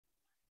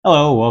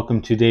Hello,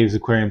 welcome to Dave's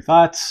Aquarium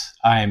Thoughts.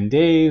 I'm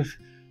Dave.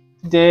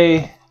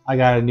 Today I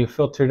got a new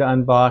filter to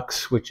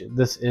unbox, which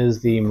this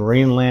is the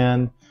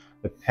Marineland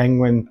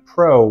Penguin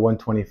Pro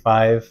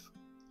 125.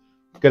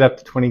 Good up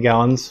to 20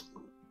 gallons,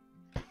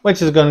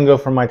 which is going to go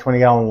for my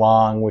 20-gallon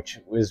long, which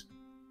is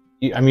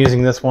I'm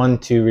using this one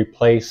to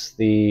replace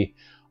the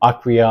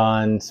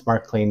Aquarium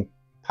Smart Clean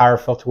Power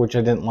Filter, which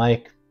I didn't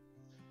like.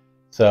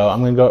 So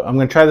I'm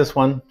gonna try this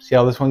one, see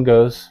how this one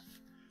goes.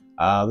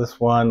 This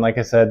one, like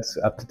I said, is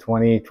up to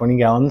 20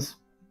 gallons.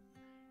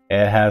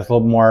 It has a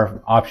little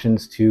more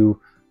options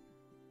to,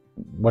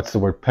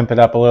 pimp it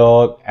up a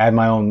little, add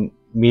my own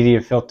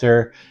media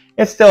filter.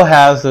 It still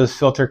has those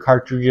filter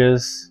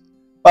cartridges,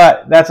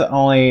 but that's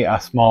only a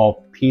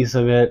small piece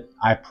of it.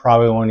 I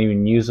probably won't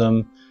even use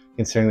them,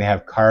 considering they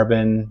have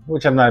carbon,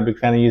 which I'm not a big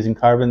fan of using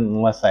carbon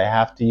unless I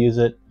have to use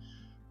it.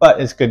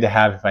 But it's good to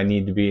have if I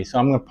need to be. So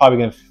I'm probably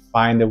going to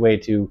find a way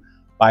to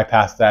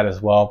bypass that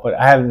as well, but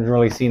I haven't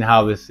really seen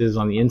how this is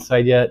on the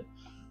inside yet.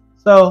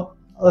 So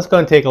let's go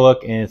and take a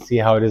look and see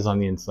how it is on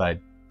the inside.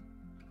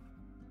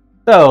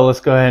 So let's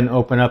go ahead and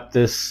open up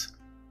this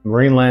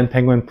Marineland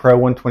Penguin Pro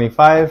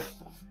 125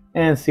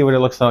 and see what it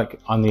looks like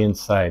on the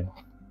inside.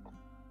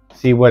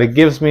 See what it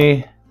gives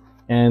me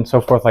and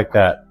so forth like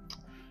that.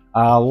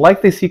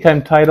 Like the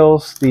Seachem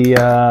titles,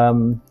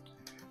 the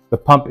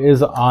pump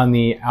is on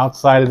the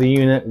outside of the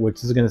unit,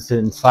 which is going to sit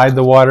inside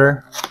the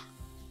water.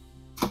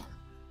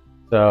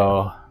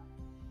 So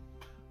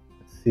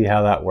let's see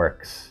how that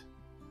works.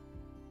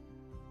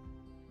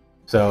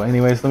 So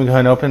anyways, let me go ahead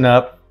and open it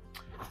up.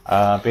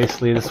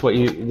 Basically this is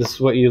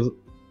what you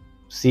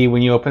see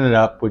when you open it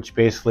up, which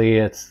basically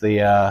it's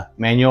the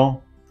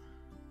manual.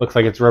 Looks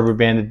like it's rubber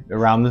banded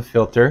around the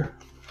filter.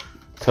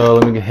 So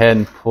let me go ahead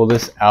and pull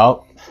this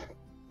out.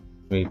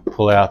 Let me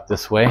pull it out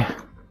this way.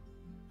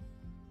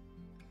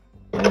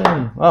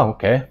 Oh,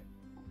 okay.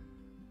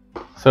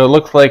 So it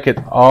looks like it's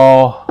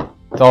all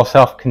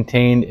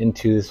self-contained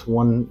into this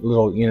one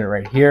little unit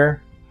right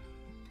here.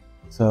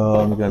 So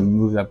I'm going to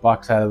move that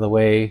box out of the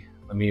way.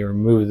 Let me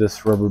remove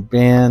this rubber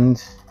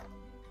band,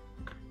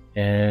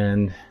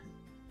 and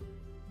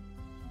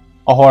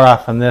I'll hold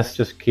off on this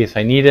just in case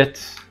I need it.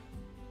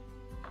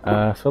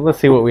 So let's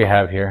see what we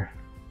have here.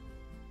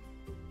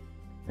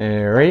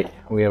 Alright,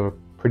 we have a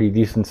pretty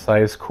decent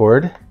sized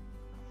cord.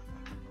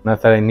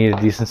 Not that I need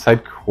a decent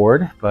sized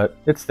cord, but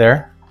it's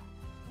there.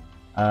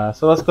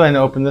 So let's go ahead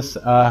and open this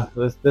up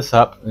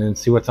and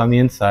see what's on the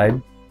inside.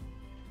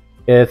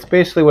 It's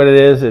basically what it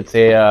is. It's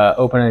a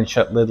open and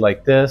shut lid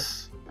like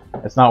this.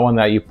 It's not one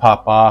that you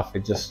pop off.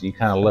 It just you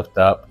kind of lift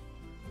up,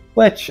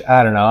 which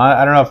I don't know.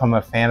 I don't know if I'm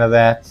a fan of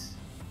that.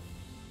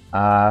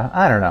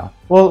 I don't know.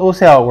 We'll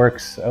see how it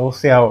works. We'll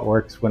see how it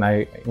works when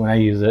I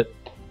use it.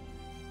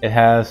 It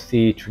has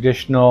the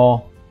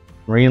traditional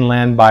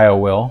Marineland bio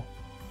wheel,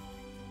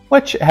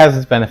 which has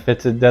its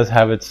benefits. It does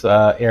have its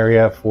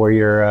area for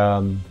your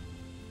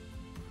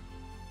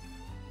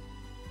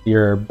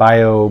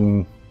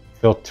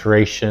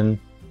biofiltration, and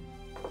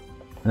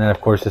then of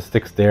course it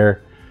sticks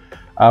there.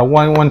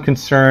 One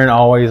concern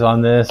always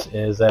on this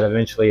is that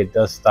eventually it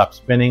does stop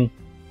spinning.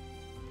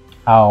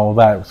 How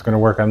that's going to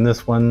work on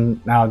this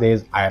one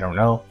nowadays, I don't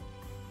know,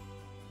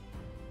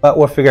 but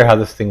we'll figure out how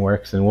this thing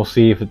works and we'll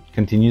see if it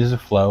continues to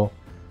flow.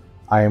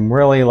 I am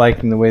really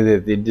liking the way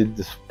that they did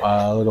this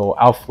little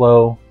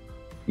outflow.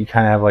 You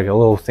kind of have like a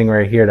little thing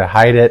right here to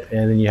hide it,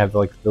 and then you have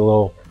like the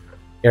little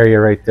area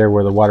right there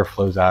where the water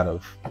flows out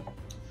of.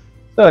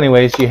 So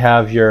anyways, you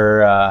have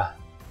your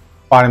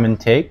bottom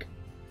intake,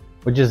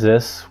 which is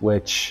this,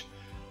 which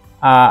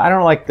I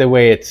don't like the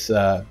way it's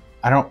I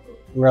don't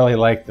really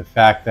like the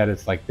fact that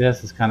it's like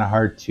this. It's kind of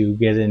hard to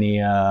get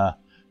any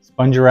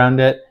sponge around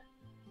it,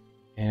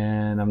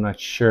 and I'm not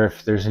sure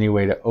if there's any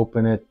way to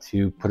open it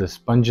to put a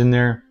sponge in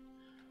there,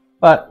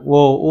 but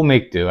we'll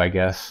make do, I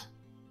guess.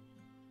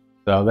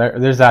 So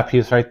there's that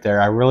piece right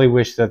there. I really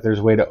wish that there's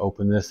a way to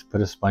open this,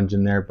 put a sponge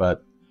in there,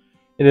 but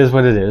it is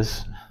what it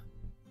is.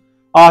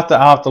 I'll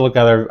have to look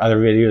at other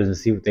videos and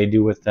see what they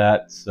do with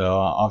that. So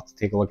I'll have to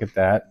take a look at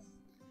that.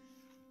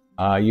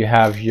 You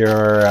have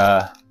your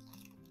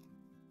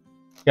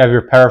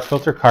power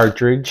filter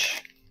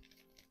cartridge,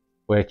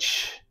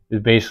 which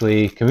is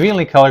basically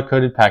conveniently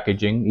color-coded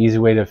packaging. Easy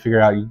way to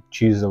figure out you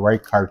choose the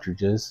right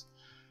cartridges.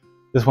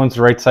 This one's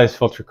the right size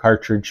filter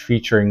cartridge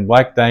featuring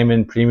black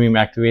diamond premium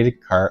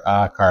activated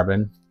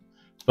carbon.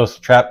 Supposed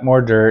to trap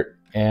more dirt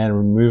and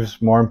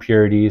removes more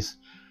impurities.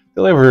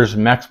 Delivers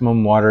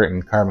maximum water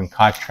and carbon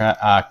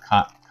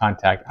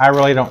contact. I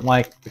really don't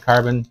like the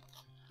carbon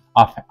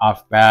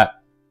off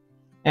bat,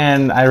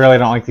 and I really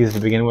don't like these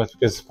to begin with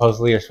because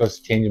supposedly you're supposed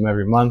to change them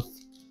every month,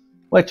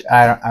 which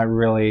I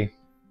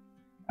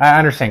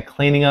understand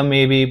cleaning them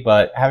maybe,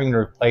 but having to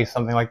replace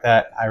something like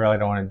that, I really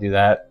don't want to do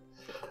that.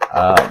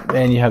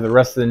 Then you have the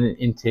rest of the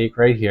intake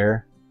right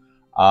here.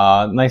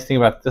 Nice thing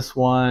about this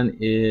one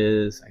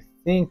is I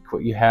think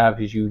what you have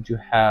is you do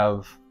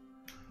have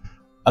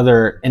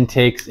other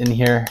intakes in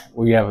here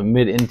where you have a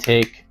mid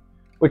intake,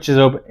 which is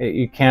open.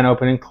 You can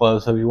open and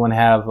close. So if you want to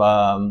have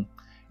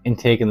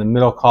intake in the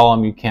middle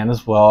column, you can,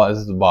 as well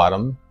as the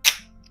bottom.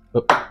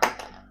 Oop.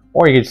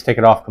 Or you could just take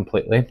it off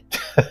completely.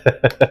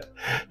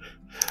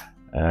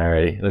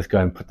 Alrighty, let's go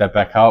ahead and put that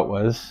back how it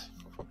was.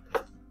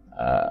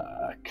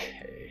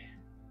 Okay.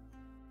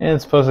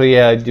 And supposedly,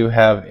 yeah, I do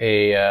have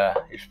a,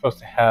 you're supposed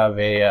to have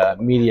a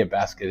media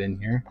basket in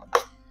here.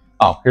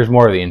 Oh, here's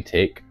more of the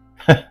intake.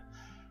 So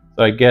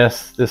I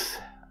guess this,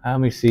 let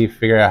me see,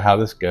 figure out how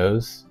this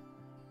goes.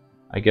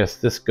 I guess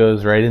this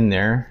goes right in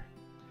there.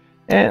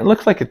 And it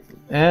looks like it,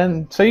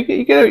 and so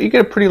you get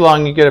a pretty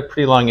long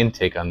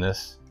intake on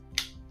this.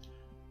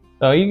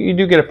 So you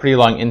do get a pretty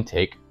long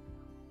intake,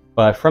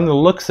 but from the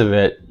looks of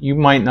it, you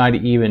might not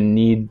even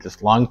need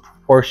this long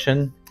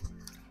portion.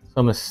 So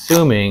I'm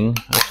assuming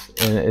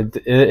it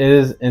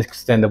is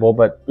extendable,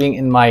 but being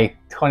in my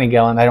 20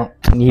 gallon, I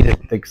don't need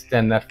it to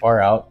extend that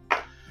far out.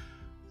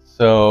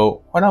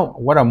 So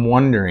what I'm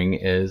wondering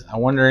is, I'm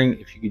wondering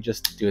if you could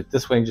just do it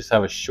this way and just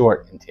have a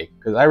short intake,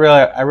 because I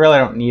really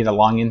don't need a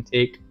long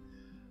intake.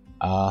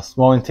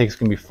 Small intakes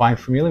can be fine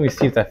for me. Let me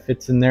see if that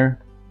fits in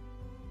there,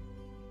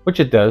 which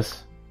it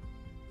does.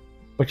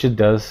 Which it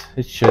does.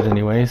 It should,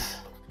 anyways.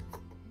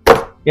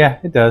 Yeah,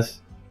 it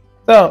does.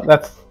 So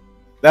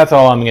that's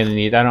all I'm gonna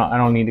need. I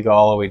don't need to go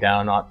all the way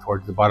down, not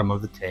towards the bottom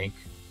of the tank.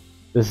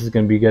 This is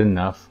gonna be good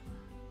enough.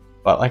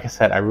 But like I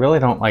said, I really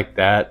don't like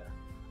that.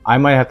 I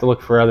might have to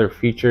look for other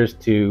features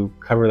to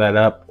cover that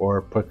up,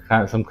 or put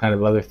some kind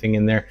of other thing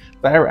in there.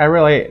 But I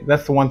really,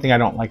 that's the one thing I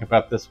don't like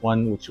about this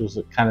one, which was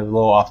kind of a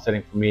little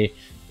offsetting for me,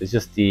 is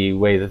just the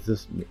way that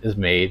this is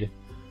made.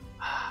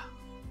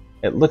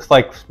 It looks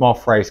like small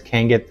fries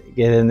can get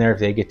in there if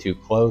they get too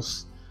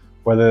close.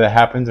 Whether that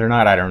happens or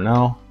not, I don't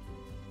know.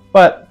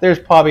 But there's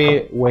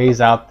probably ways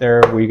out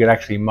there where you could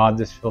actually mod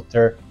this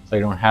filter so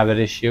you don't have that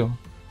issue.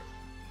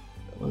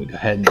 Let me go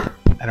ahead and,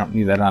 I don't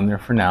need that on there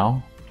for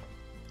now.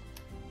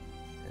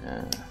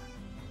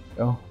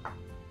 Go.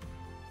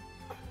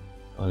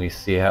 Let me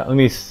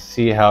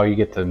see how you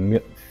get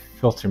the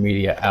filter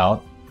media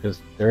out,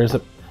 because there is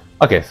a,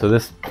 okay, so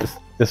this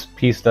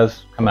piece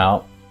does come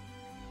out.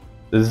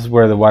 This is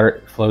where the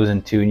water flows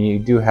into, and you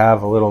do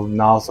have a little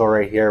nozzle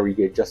right here where you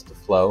can adjust the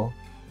flow.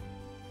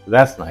 So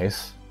that's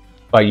nice,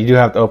 but you do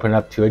have to open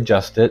up to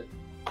adjust it.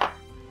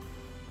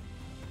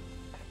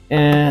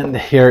 And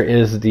here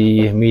is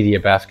the media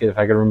basket, if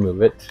I can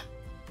remove it.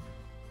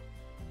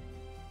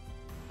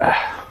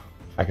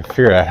 I can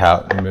figure out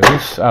how it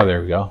moves. Oh,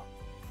 there we go.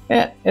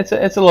 Yeah, it's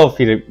a little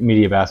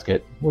media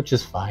basket, which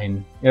is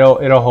fine.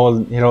 It'll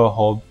hold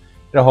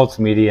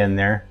some media in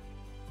there.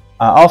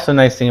 Also,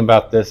 nice thing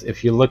about this,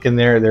 if you look in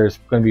there, there's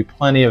going to be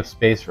plenty of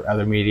space for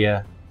other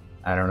media.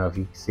 I don't know if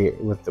you can see it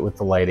with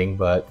the lighting,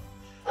 but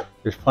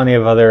there's plenty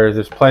of other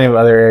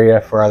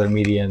area for other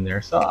media in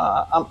there. So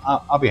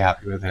I'll be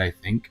happy with it, I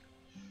think.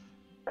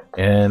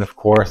 And of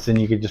course, then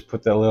you could just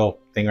put that little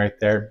thing right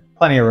there.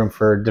 Plenty of room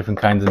for different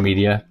kinds of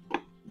media.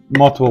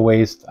 Multiple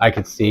ways I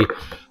could see.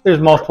 There's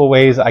multiple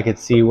ways I could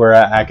see where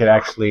I could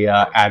actually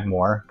add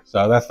more.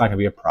 So that's not going to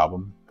be a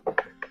problem.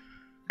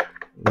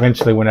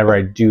 Eventually, whenever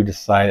I do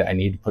decide I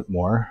need to put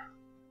more.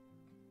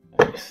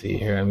 Let me see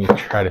here. Let me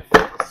try to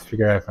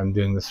figure out if I'm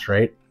doing this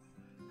right.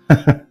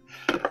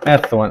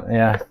 That's the one.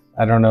 Yeah,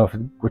 I don't know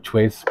which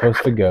way it's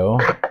supposed to go,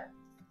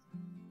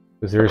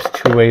 because there's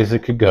two ways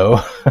it could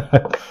go.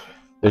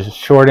 There's a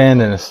short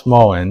end and a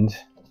small end.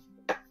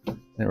 It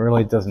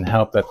really doesn't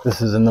help that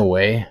this is in the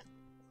way.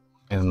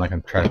 And I'm not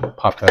going to try to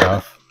pop that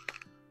off.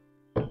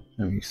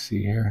 Let me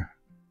see here.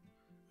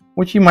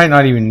 Which you might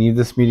not even need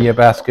this media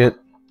basket.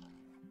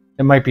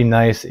 It might be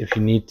nice if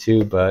you need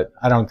to, but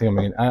I don't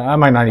think I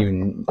might not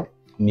even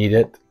need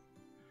it.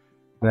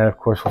 And that, of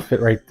course, will fit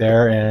right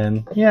there.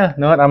 And yeah,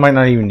 no, I might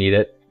not even need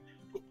it.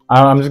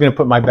 I'm just going to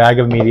put my bag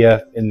of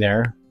media in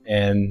there,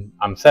 and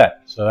I'm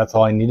set. So that's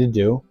all I need to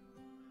do.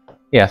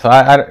 Yeah,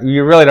 so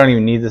you really don't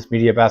even need this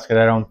media basket,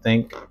 I don't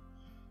think.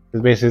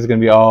 Because basically it's going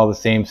to be all the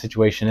same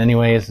situation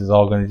anyways. It's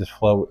all going to just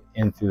flow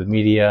in through the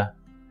media.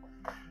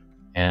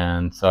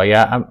 And so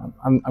yeah,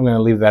 I'm going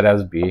to leave that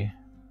as be.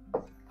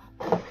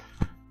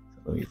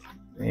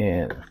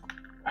 And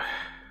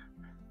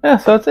yeah,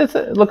 so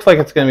it looks like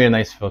it's going to be a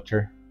nice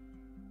filter.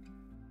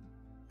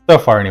 So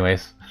far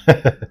anyways.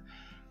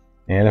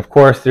 And of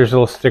course there's a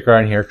little sticker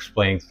on here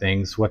explaining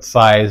things. What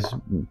size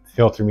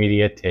filter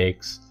media it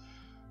takes.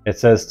 It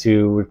says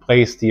to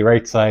replace the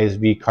right size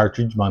V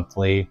cartridge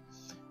monthly.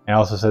 It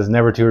also says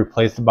never to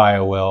replace the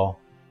BioWheel,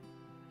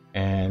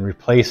 and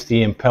replace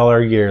the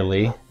impeller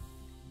yearly,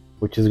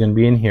 which is going to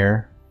be in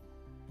here.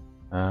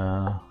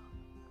 I'm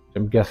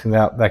guessing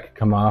that could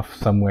come off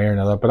some way or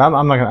another, but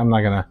I'm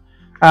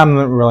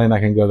really not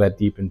gonna go that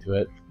deep into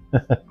it.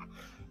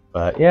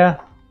 But yeah,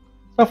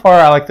 so far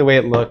I like the way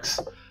it looks.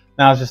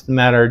 Now it's just a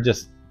matter of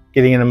just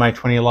getting into my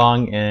 20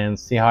 long and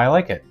see how I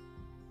like it.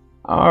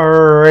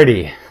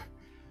 Alrighty.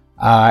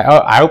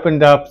 I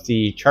opened up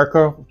the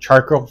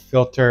charcoal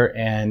filter,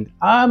 and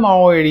I'm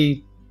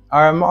already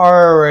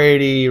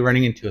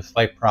running into a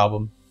slight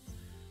problem,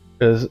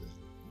 because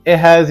it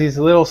has these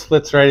little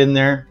slits right in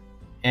there,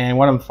 and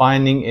what I'm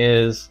finding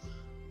is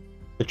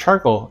the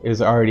charcoal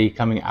is already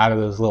coming out of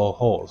those little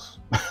holes.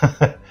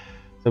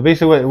 So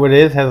basically what it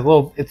is, has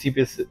little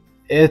itsy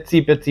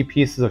bitsy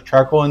pieces of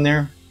charcoal in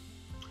there.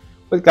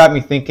 What got me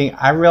thinking,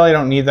 I really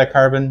don't need that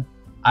carbon.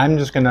 I'm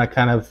just gonna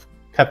kind of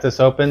cut it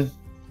open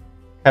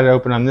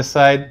on this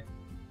side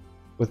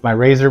with my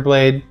razor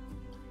blade,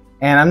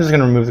 and I'm just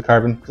gonna remove the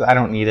carbon because I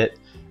don't need it.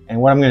 And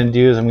what I'm gonna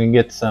do is I'm gonna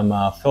get some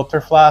filter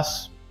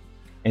floss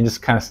and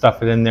just kind of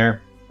stuff it in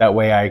there. That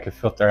way I could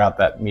filter out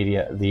that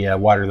the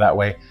water that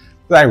way.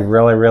 But I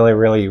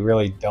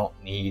really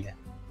don't need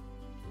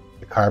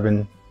the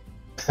carbon.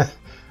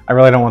 I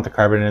really don't want the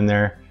carbon in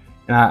there.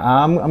 And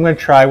I'm going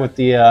to try with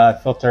the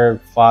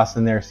filter floss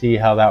in there, see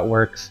how that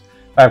works.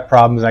 If I have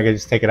problems, I can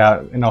just take it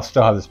out, and I'll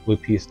still have this blue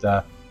piece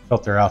to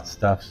filter out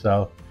stuff.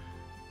 So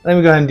let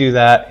me go ahead and do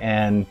that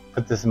and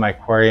put this in my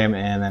aquarium,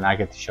 and then I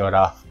get to show it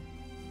off.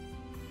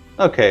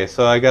 Okay,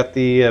 so I got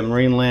the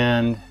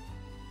Marineland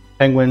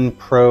Penguin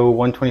Pro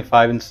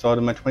 125 installed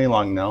in my 20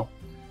 long now,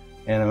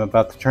 and I'm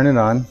about to turn it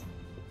on.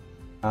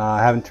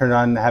 I haven't turned it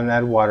on, haven't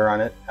added water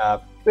on it.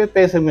 But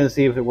basically I'm going to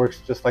see if it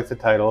works just like the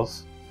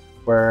titles,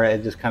 where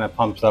it just kind of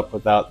pumps up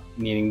without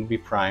needing to be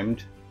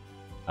primed.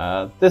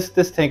 This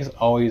tank is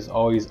always a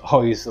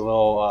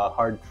little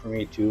hard for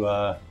me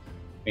to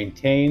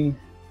maintain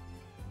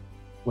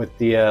with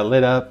the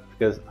lid up,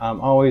 because I'm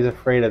always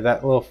afraid of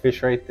that little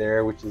fish right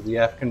there, which is the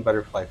African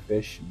butterfly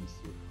fish.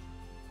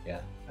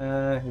 Yeah, I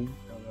don't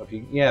know if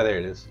you, yeah, there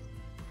it is.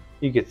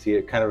 You can see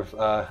it kind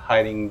of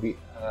hiding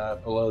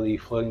below the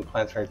floating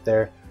plants right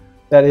there.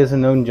 That is a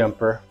known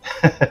jumper.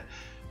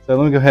 So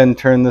let me go ahead and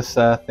turn this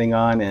thing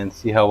on and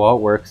see how well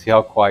it works, see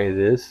how quiet it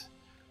is.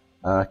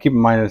 Keep in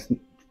mind it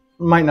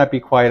might not be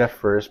quiet at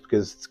first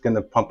because it's going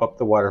to pump up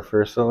the water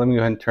first. So let me go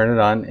ahead and turn it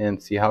on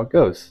and see how it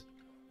goes.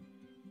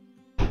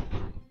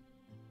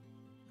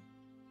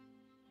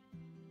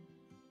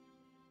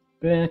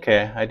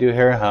 Okay, I do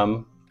hear a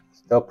hum.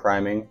 Still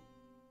priming.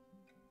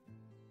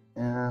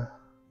 Yeah,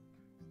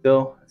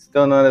 still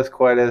not as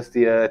quiet as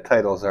the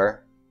titles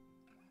are.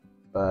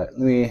 But let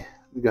me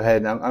go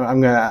ahead.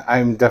 I'm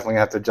definitely gonna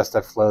have to adjust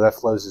that flow. That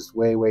flow is just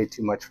way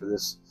too much for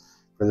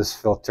this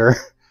filter.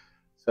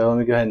 So let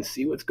me go ahead and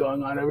see what's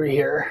going on over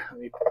here.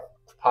 Let me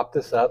pop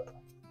this up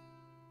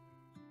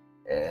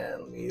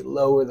and let me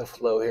lower the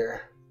flow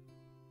here.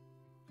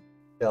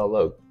 See how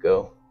low it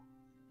go.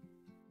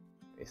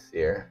 Let me see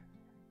here.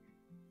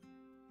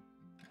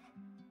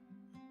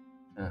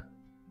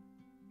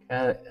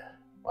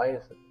 Why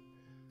is it?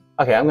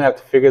 Okay, I'm gonna have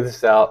to figure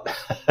this out.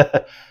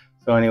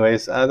 So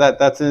anyways,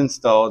 that's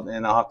installed,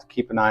 and I'll have to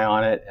keep an eye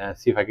on it and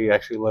see if I can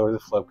actually lower the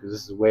flow, because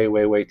this is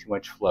way too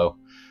much flow.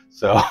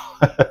 So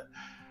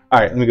all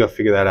right, let me go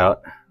figure that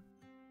out.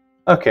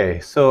 Okay,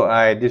 so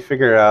I did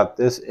figure it out.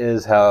 This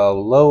is how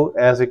low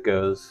as it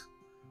goes,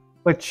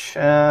 which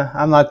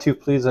I'm not too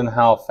pleased on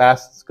how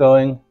fast it's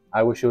going.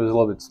 I wish it was a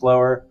little bit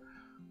slower.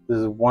 This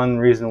is one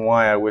reason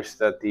why I wish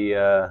that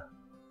the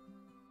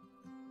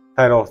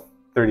Title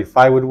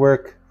 35 would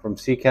work from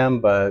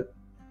CChem, but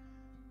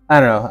I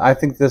don't know. I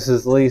think this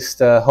is at least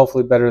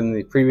hopefully better than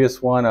the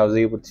previous one. I was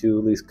able to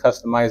at least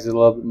customize it a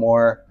little bit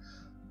more.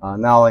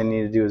 Now all I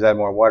need to do is add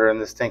more water in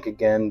this tank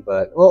again,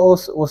 but we'll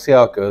see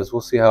how it goes.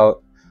 We'll see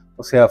how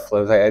it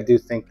flows. I do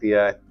think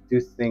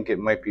it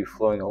might be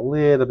flowing a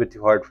little bit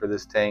too hard for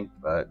this tank,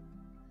 but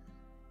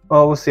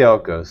well, we'll see how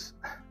it goes.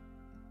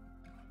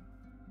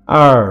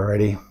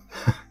 Alrighty,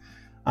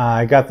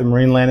 I got the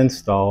Marineland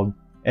installed.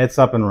 It's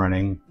up and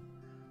running.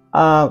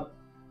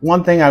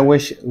 One thing I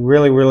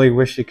really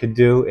wish it could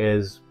do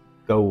is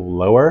go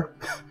lower.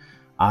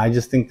 I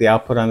just think the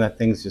output on that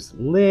thing's just a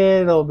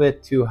little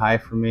bit too high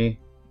for me.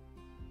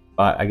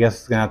 But I guess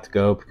it's gonna have to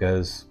go,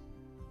 because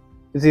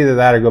it's either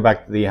that or go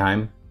back to the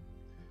Eheim.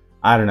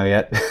 I don't know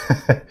yet.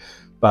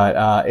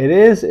 But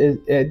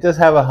it does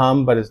have a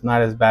hum, but it's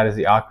not as bad as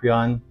the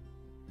Aquarium.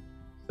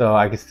 So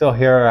I can still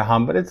hear a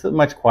hum, but it's a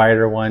much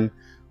quieter one.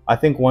 I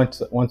think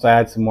once I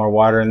add some more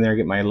water in there,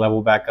 get my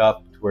level back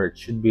up to where it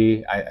should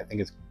be, I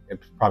think it's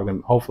probably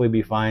going to hopefully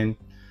be fine.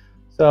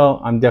 So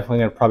I'm definitely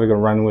going to probably go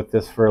run with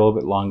this for a little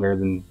bit longer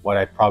than what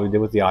I probably did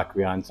with the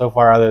Aquarium. So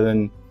far, other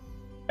than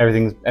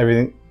everything's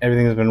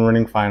been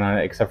running fine on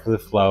it except for the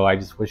flow. I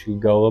just wish we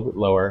could go a little bit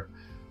lower.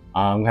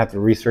 I'm going to have to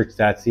research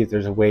that, see if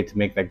there's a way to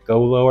make that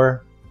go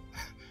lower,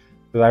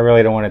 because I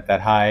really don't want it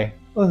that high.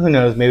 Well, who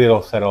knows, maybe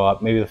it'll settle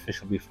up, maybe the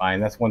fish will be fine.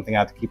 That's one thing I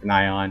have to keep an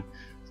eye on,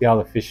 see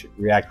how the fish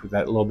react with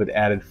that little bit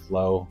added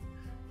flow.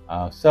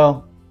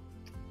 So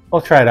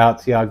we'll try it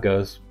out, see how it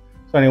goes.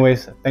 So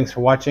anyways, thanks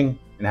for watching,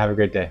 and have a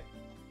great day.